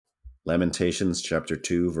Lamentations chapter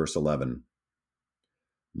 2, verse 11.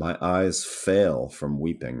 My eyes fail from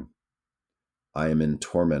weeping. I am in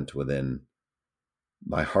torment within.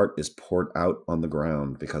 My heart is poured out on the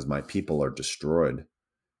ground because my people are destroyed,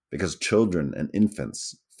 because children and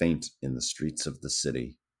infants faint in the streets of the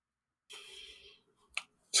city.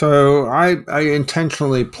 So I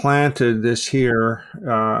intentionally planted this here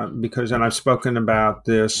because, and I've spoken about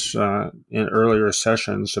this in earlier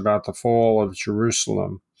sessions about the fall of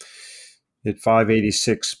Jerusalem at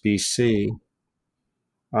 586 BC.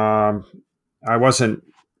 I wasn't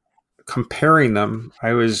comparing them.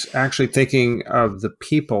 I was actually thinking of the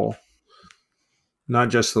people, not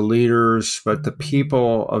just the leaders, but the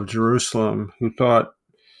people of Jerusalem who thought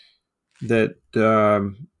that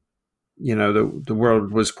the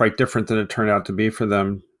world was quite different than it turned out to be for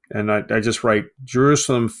them. And I just write,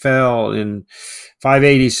 Jerusalem fell in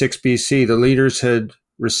 586 BC. The leaders had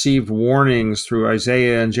received warnings through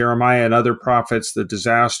Isaiah and Jeremiah and other prophets that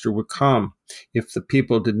disaster would come if the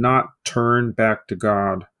people did not turn back to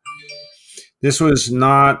God. This was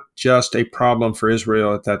not just a problem for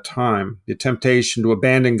Israel at that time. The temptation to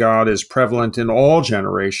abandon God is prevalent in all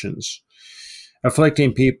generations,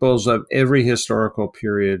 afflicting peoples of every historical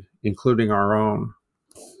period, including our own.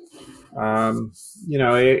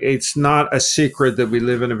 It's not a secret that we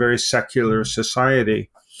live in a very secular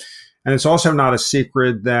society. And it's also not a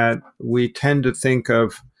secret that we tend to think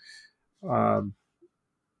of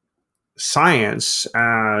science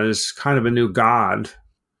as kind of a new God.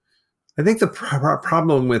 I think the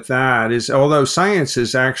problem with that is, although science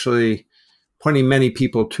is actually pointing many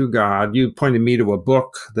people to God, you pointed me to a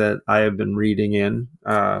book that I have been reading in.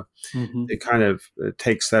 It kind of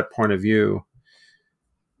takes that point of view.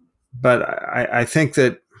 But I think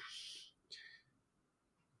that,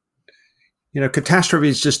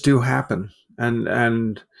 catastrophes just do happen,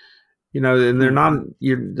 and they're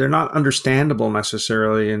not understandable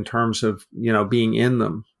necessarily in terms of being in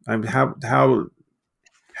them. I mean,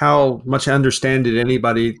 how much understanding did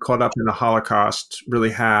anybody caught up in the Holocaust really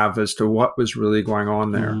have as to what was really going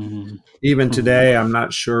on there? Even today, I'm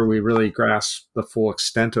not sure we really grasp the full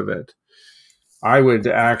extent of it. I would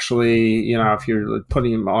actually, if you're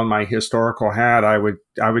putting on my historical hat, I would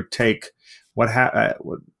take what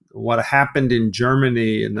happened in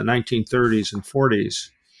Germany in the 1930s and 40s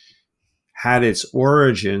had its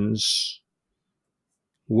origins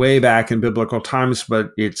way back in biblical times,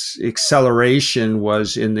 but its acceleration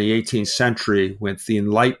was in the 18th century with the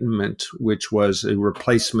Enlightenment, which was a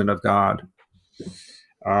replacement of God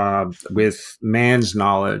with man's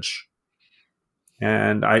knowledge.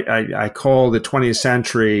 And I call the 20th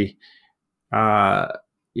century, where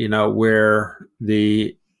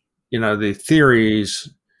the theories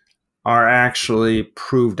are actually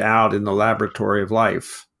proved out in the laboratory of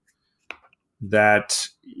life. That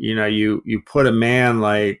you put a man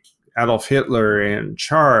like Adolf Hitler in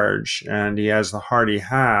charge, and he has the heart he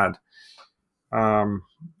had.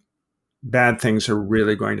 Bad things are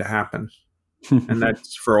really going to happen, and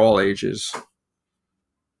that's for all ages.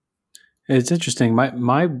 It's interesting.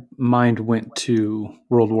 My mind went to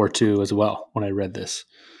World War II as well when I read this.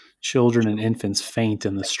 Children and infants faint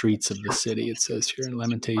in the streets of the city, it says here in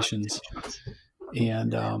Lamentations.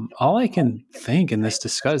 And all I can think in this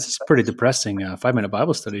discussion, it's pretty depressing 5-minute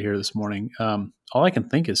Bible study here this morning. All I can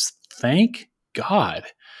think is thank God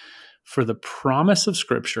for the promise of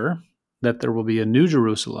Scripture that there will be a new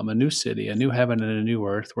Jerusalem, a new city, a new heaven, and a new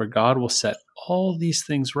earth where God will set all these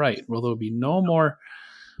things right, where there will be no more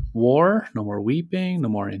war, no more weeping, no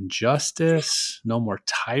more injustice, no more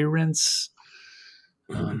tyrants,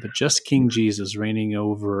 but just King Jesus reigning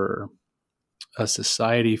over a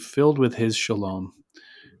society filled with his shalom,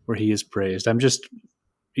 where he is praised.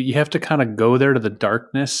 You have to kind of go there to the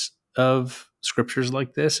darkness of scriptures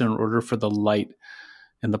like this in order for the light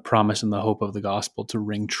and the promise and the hope of the gospel to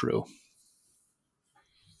ring true.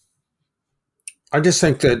 I just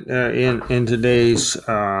think that in today's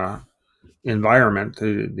environment,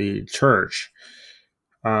 the church,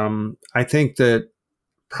 I think that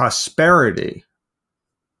prosperity,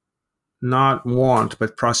 not want,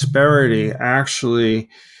 but prosperity actually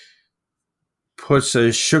puts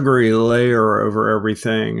a sugary layer over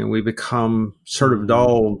everything, and we become sort of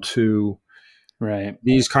dulled to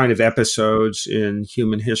these kind of episodes in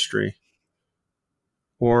human history.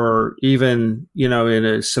 Or even, in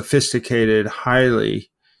a sophisticated,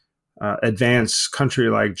 highly advanced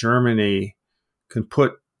country like Germany can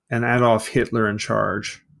put an Adolf Hitler in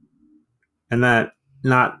charge and that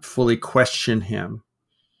not fully question him.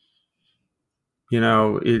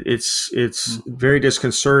 It's very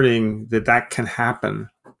disconcerting that can happen,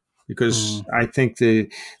 because I think the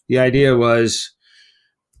idea was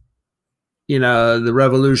the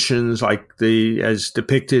revolutions like as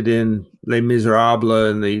depicted in Les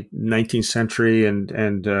Miserables in the 19th century and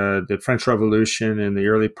the French Revolution in the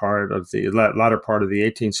early part of the latter part of the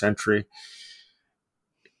 18th century,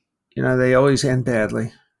 they always end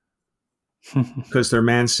badly because they're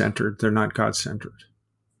man-centered. They're not God-centered.